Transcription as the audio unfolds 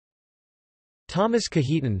Thomas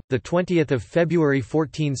Cajetan, the 20th of February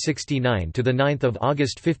 1469 to the 9th of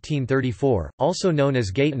August 1534, also known as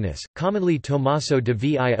Gaetanus, commonly Tommaso de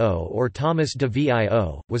Vio or Thomas de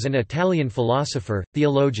Vio, was an Italian philosopher,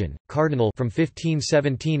 theologian, cardinal from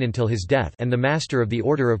 1517 until his death, and the master of the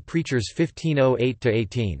order of preachers 1508 to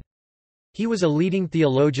 18. He was a leading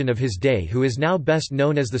theologian of his day who is now best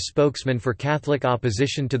known as the spokesman for Catholic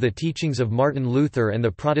opposition to the teachings of Martin Luther and the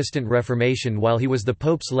Protestant Reformation while he was the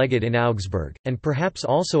Pope's legate in Augsburg, and perhaps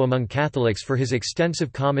also among Catholics for his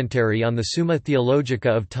extensive commentary on the Summa Theologica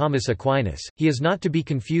of Thomas Aquinas. He is not to be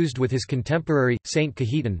confused with his contemporary, Saint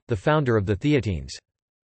Cajetan, the founder of the Theatines.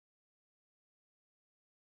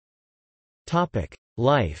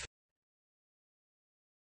 Life.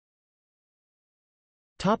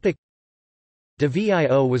 De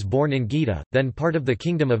Vio was born in Gaeta, then part of the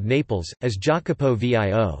Kingdom of Naples, as Jacopo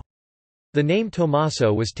Vio. The name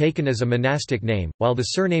Tommaso was taken as a monastic name, while the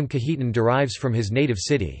surname Cajetan derives from his native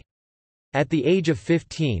city. At the age of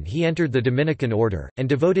 15 he entered the Dominican order, and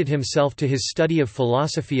devoted himself to his study of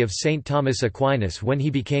philosophy of St. Thomas Aquinas when he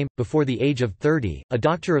became, before the age of 30, a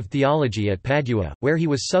doctor of theology at Padua, where he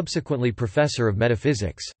was subsequently professor of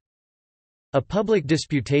metaphysics. A public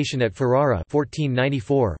disputation at Ferrara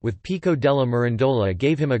 1494 with Pico della Mirandola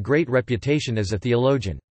gave him a great reputation as a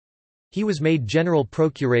theologian. He was made general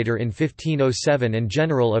procurator in 1507 and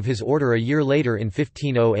general of his order a year later in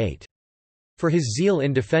 1508. For his zeal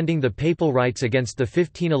in defending the papal rights against the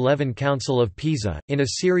 1511 Council of Pisa, in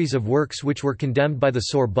a series of works which were condemned by the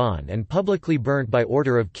Sorbonne and publicly burnt by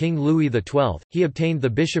order of King Louis XII, he obtained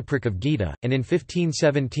the bishopric of Gaeta, and in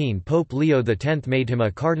 1517 Pope Leo X made him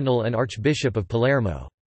a cardinal and Archbishop of Palermo.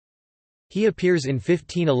 He appears in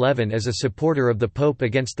 1511 as a supporter of the Pope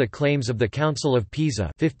against the claims of the Council of Pisa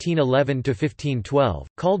 1511–1512,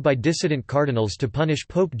 called by dissident cardinals to punish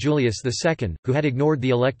Pope Julius II, who had ignored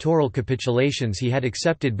the electoral capitulations he had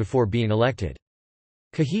accepted before being elected.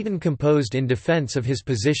 Cajetan composed in defense of his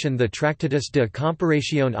position the Tractatus de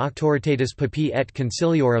Comparatione Auctoritatis Papae et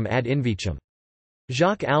Conciliorum ad Invicem.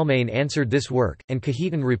 Jacques Almain answered this work, and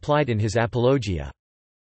Cajetan replied in his Apologia.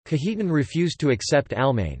 Cajetan refused to accept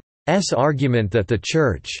Almain's argument that the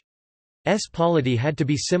Church's polity had to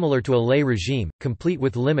be similar to a lay regime, complete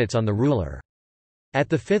with limits on the ruler. At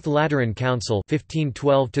the Fifth Lateran Council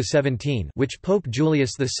 1512–17, which Pope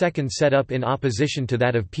Julius II set up in opposition to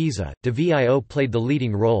that of Pisa, de Vio played the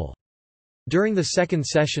leading role. During the second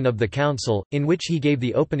session of the council, in which he gave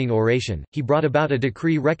the opening oration, he brought about a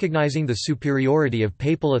decree recognizing the superiority of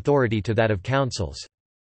papal authority to that of councils.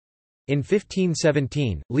 In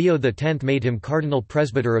 1517, Leo X made him cardinal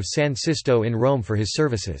presbyter of San Sisto in Rome for his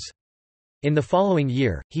services. In the following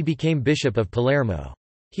year, he became bishop of Palermo.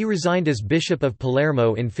 He resigned as bishop of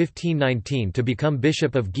Palermo in 1519 to become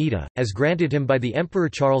bishop of Gaeta, as granted him by the Emperor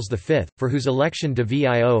Charles V, for whose election de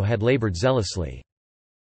Vio had labored zealously.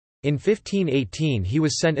 In 1518 he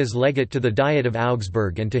was sent as legate to the Diet of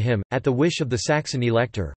Augsburg, and to him, at the wish of the Saxon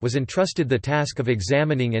elector, was entrusted the task of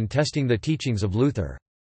examining and testing the teachings of Luther.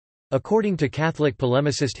 According to Catholic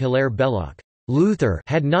polemicist Hilaire Belloc, Luther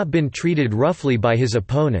had not been treated roughly by his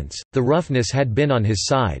opponents, the roughness had been on his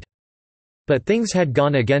side. But things had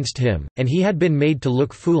gone against him, and he had been made to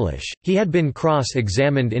look foolish. He had been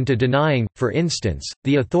cross-examined into denying, for instance,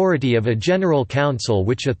 the authority of a general council,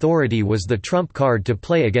 which authority was the trump card to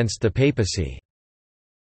play against the papacy.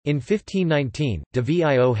 In 1519, de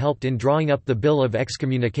Vio helped in drawing up the Bill of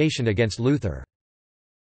Excommunication against Luther.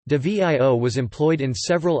 De Vio was employed in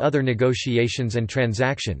several other negotiations and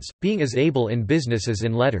transactions, being as able in business as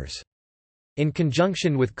in letters. In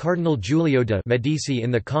conjunction with Cardinal Giulio de' Medici in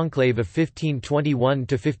the conclave of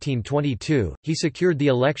 1521–1522, he secured the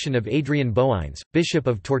election of Adrian Boines, Bishop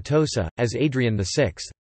of Tortosa, as Adrian VI.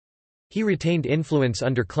 He retained influence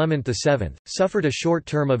under Clement VII, suffered a short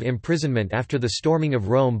term of imprisonment after the storming of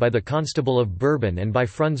Rome by the Constable of Bourbon and by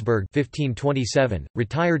Frundsberg 1527,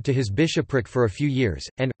 retired to his bishopric for a few years,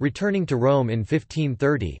 and, returning to Rome in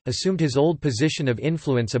 1530, assumed his old position of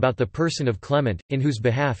influence about the person of Clement, in whose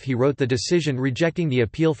behalf he wrote the decision rejecting the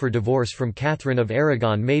appeal for divorce from Catherine of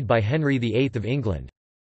Aragon made by Henry VIII of England.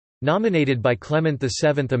 Nominated by Clement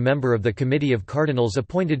VII, a member of the Committee of Cardinals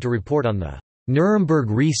appointed to report on the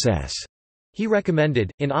Nuremberg recess, he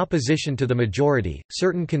recommended, in opposition to the majority,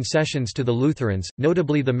 certain concessions to the Lutherans,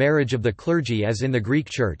 notably the marriage of the clergy as in the Greek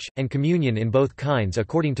Church, and communion in both kinds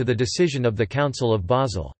according to the decision of the Council of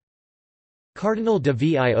Basel. Cardinal de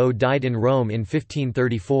Vio died in Rome in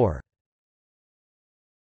 1534.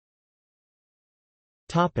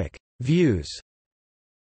 Views.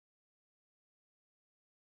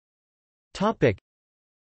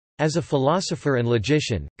 As a philosopher and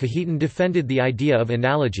logician, Cajetan defended the idea of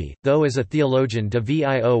analogy, though as a theologian de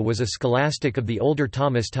Vio was a scholastic of the older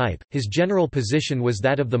Thomas type. His general position was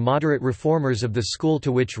that of the moderate reformers of the school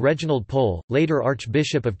to which Reginald Pole, later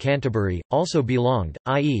Archbishop of Canterbury, also belonged,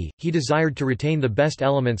 i.e., he desired to retain the best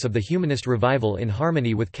elements of the humanist revival in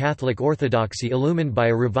harmony with Catholic orthodoxy illumined by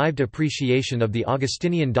a revived appreciation of the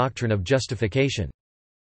Augustinian doctrine of justification.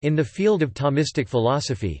 In the field of Thomistic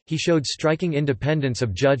philosophy, he showed striking independence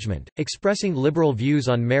of judgment, expressing liberal views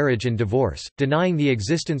on marriage and divorce, denying the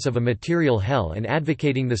existence of a material hell and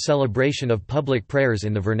advocating the celebration of public prayers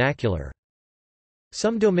in the vernacular.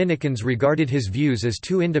 Some Dominicans regarded his views as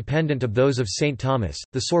too independent of those of St. Thomas.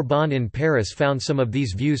 The Sorbonne in Paris found some of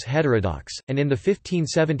these views heterodox, and in the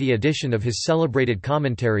 1570 edition of his celebrated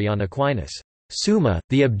commentary on Aquinas' Summa,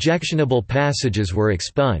 the objectionable passages were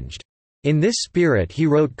expunged. In this spirit he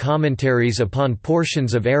wrote commentaries upon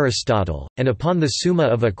portions of Aristotle, and upon the Summa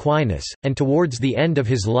of Aquinas, and towards the end of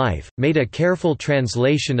his life, made a careful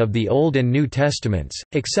translation of the Old and New Testaments,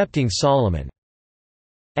 excepting Solomon's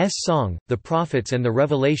Song, the Prophets and the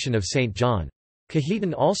Revelation of St. John.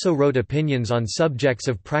 Cajetan also wrote opinions on subjects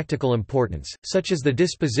of practical importance, such as the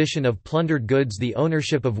disposition of plundered goods the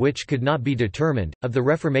ownership of which could not be determined. Of the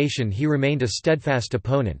Reformation he remained a steadfast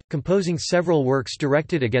opponent, composing several works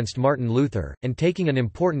directed against Martin Luther, and taking an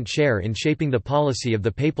important share in shaping the policy of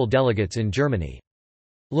the papal delegates in Germany.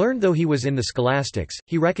 Learned though he was in the scholastics,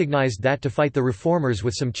 he recognized that to fight the reformers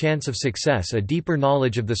with some chance of success a deeper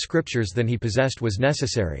knowledge of the scriptures than he possessed was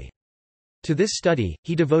necessary. To this study,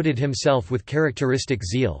 he devoted himself with characteristic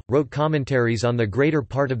zeal, wrote commentaries on the greater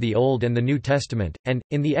part of the Old and the New Testament, and,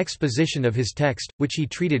 in the exposition of his text, which he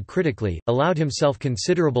treated critically, allowed himself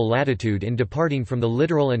considerable latitude in departing from the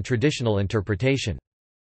literal and traditional interpretation.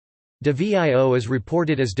 De Vio is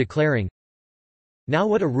reported as declaring, "Now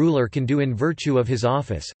what a ruler can do in virtue of his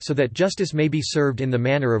office, so that justice may be served in the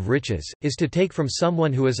manner of riches, is to take from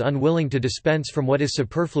someone who is unwilling to dispense from what is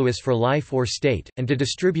superfluous for life or state, and to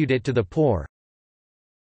distribute it to the poor.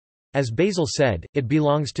 As Basil said, it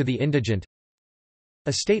belongs to the indigent."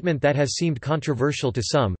 A statement that has seemed controversial to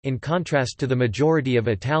some, in contrast to the majority of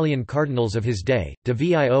Italian cardinals of his day. De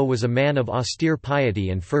Vio was a man of austere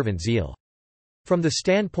piety and fervent zeal. From the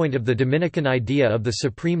standpoint of the Dominican idea of the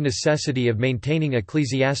supreme necessity of maintaining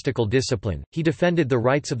ecclesiastical discipline, he defended the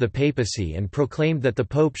rights of the papacy and proclaimed that the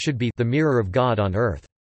pope should be the mirror of God on earth.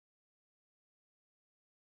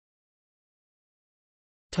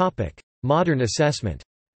 Modern assessment.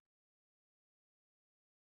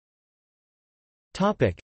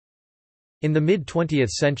 In the mid-20th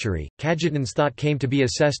century, Cajetan's thought came to be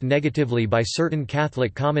assessed negatively by certain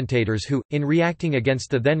Catholic commentators who, in reacting against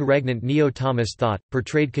the then regnant Neo-Thomist thought,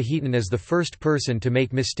 portrayed Cajetan as the first person to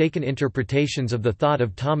make mistaken interpretations of the thought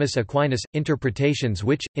of Thomas Aquinas, interpretations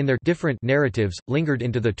which, in their different narratives, lingered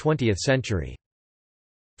into the 20th century.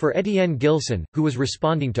 For Étienne Gilson, who was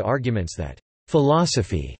responding to arguments that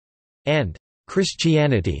philosophy and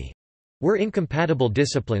Christianity were incompatible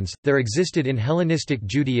disciplines, there existed in Hellenistic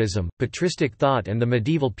Judaism, patristic thought and the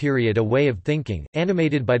medieval period a way of thinking,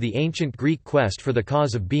 animated by the ancient Greek quest for the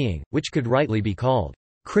cause of being, which could rightly be called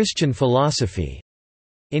Christian philosophy.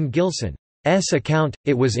 In Gilson's account,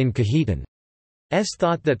 it was in Cajetan's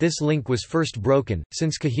thought that this link was first broken,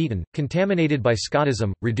 since Cajetan, contaminated by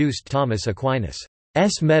Scotism, reduced Thomas Aquinas'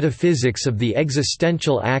 metaphysics of the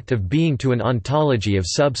existential act of being to an ontology of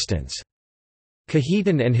substance.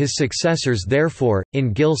 Cajetan and his successors therefore,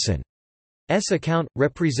 in Gilson's account,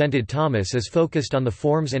 represented Thomas as focused on the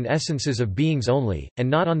forms and essences of beings only, and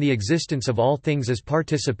not on the existence of all things as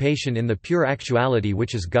participation in the pure actuality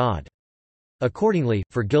which is God. Accordingly,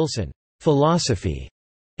 for Gilson, philosophy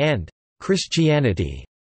and Christianity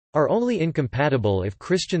are only incompatible if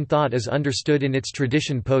Christian thought is understood in its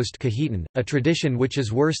tradition post-Cajetan, a tradition which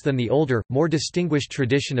is worse than the older, more distinguished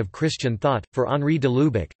tradition of Christian thought. For Henri de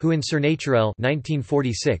Lubac, who in Surnaturel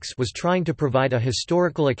 1946 was trying to provide a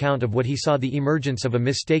historical account of what he saw the emergence of a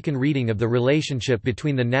mistaken reading of the relationship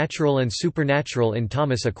between the natural and supernatural in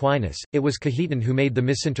Thomas Aquinas, it was Cajetan who made the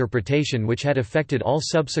misinterpretation which had affected all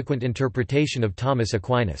subsequent interpretation of Thomas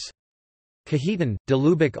Aquinas. Cajetan, de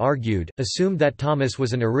Lubac argued, assumed that Thomas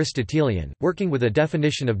was an Aristotelian, working with a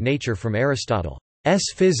definition of nature from Aristotle's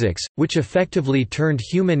physics, which effectively turned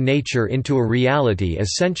human nature into a reality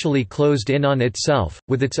essentially closed in on itself,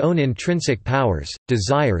 with its own intrinsic powers,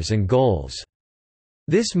 desires and goals.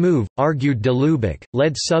 This move, argued de Lubac,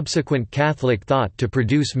 led subsequent Catholic thought to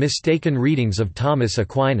produce mistaken readings of Thomas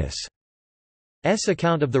Aquinas'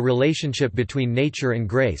 account of the relationship between nature and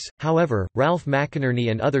grace. However, Ralph McInerney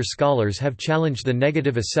and other scholars have challenged the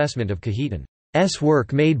negative assessment of Cajetan's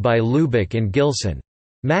work made by Lubac and Gilson.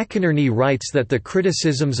 McInerney writes that the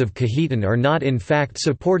criticisms of Cajetan are not in fact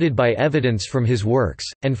supported by evidence from his works,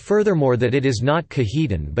 and furthermore that it is not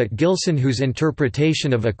Cajetan but Gilson whose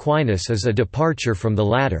interpretation of Aquinas is a departure from the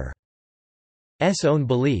latter's own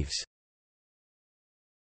beliefs.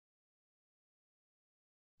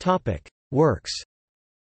 Works.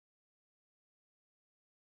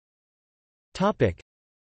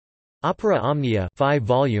 Opera Omnia,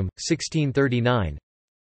 5-volume, 1639.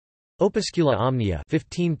 Opuscula Omnia,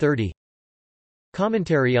 1530.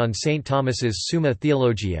 Commentary on St. Thomas's Summa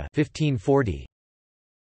Theologia, 1540.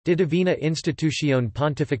 De Divina Institutione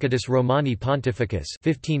Pontificatus Romani Pontificus,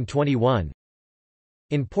 1521.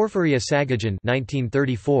 In Porphyria Sagajan,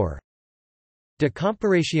 1934. De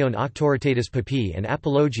Comparatione Auctoritatis Papae and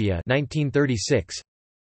Apologia, 1936.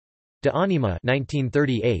 De Anima,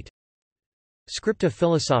 1938. Scripta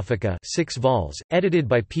Philosophica, 6 vols, edited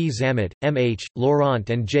by P. Zammit, M. H., Laurent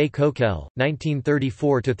and J. Coquel,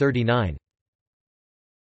 1934–39.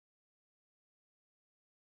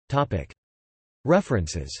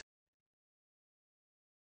 References.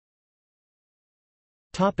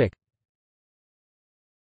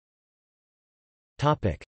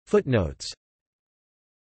 Footnotes.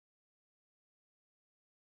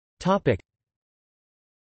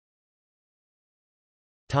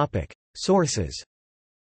 Sources.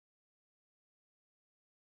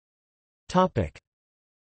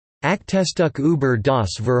 Aktestuk über das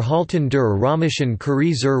Verhalten der Römischen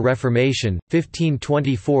Kurie zur Reformation,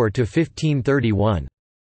 1524–1531.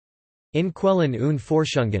 In Quellen und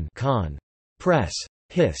Forschungen Kahn. Press.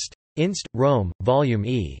 Hist. Inst. Rome, Volume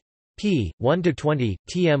E. p. 1–20,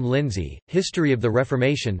 T. M. Lindsay, History of the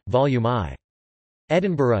Reformation, Volume I.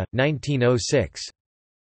 Edinburgh, 1906.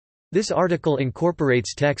 This article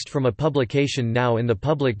incorporates text from a publication now in the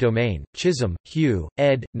public domain, Chisholm, Hugh,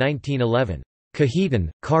 ed. 1911. Cajetan,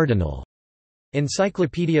 Cardinal.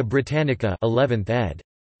 Encyclopædia Britannica 11th ed.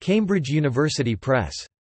 Cambridge University Press.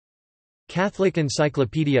 Catholic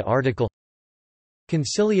Encyclopedia Article.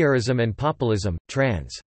 Conciliarism and Populism,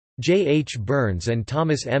 trans. J. H. Burns and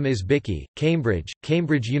Thomas M. Isbicki, Cambridge,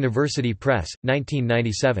 Cambridge University Press,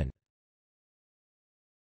 1997.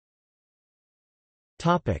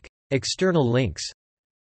 External links.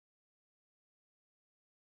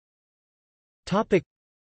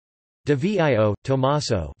 De Vio,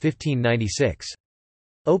 Tommaso 1596.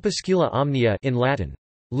 Opuscula Omnia in Latin.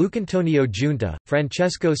 Lucantonio Giunta,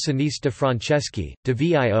 Francesco Sinise de Franceschi, De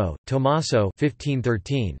Vio, Tommaso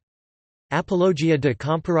 1513. Apologia de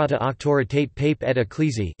comparata auctoritate pape et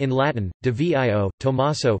ecclesi in Latin, De Vio,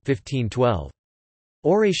 Tommaso 1512.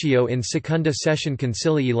 Oratio in secunda session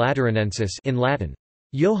concilii Lateranensis in Latin.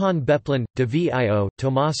 Johann Bepplin, De Vio,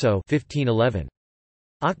 Tommaso 1511.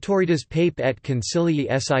 Auctoritas pape et concilii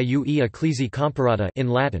siue ecclesi comparata in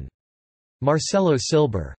Latin. Marcello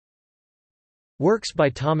Silber. Works by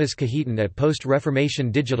Thomas Cajetan at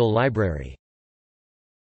Post-Reformation Digital Library.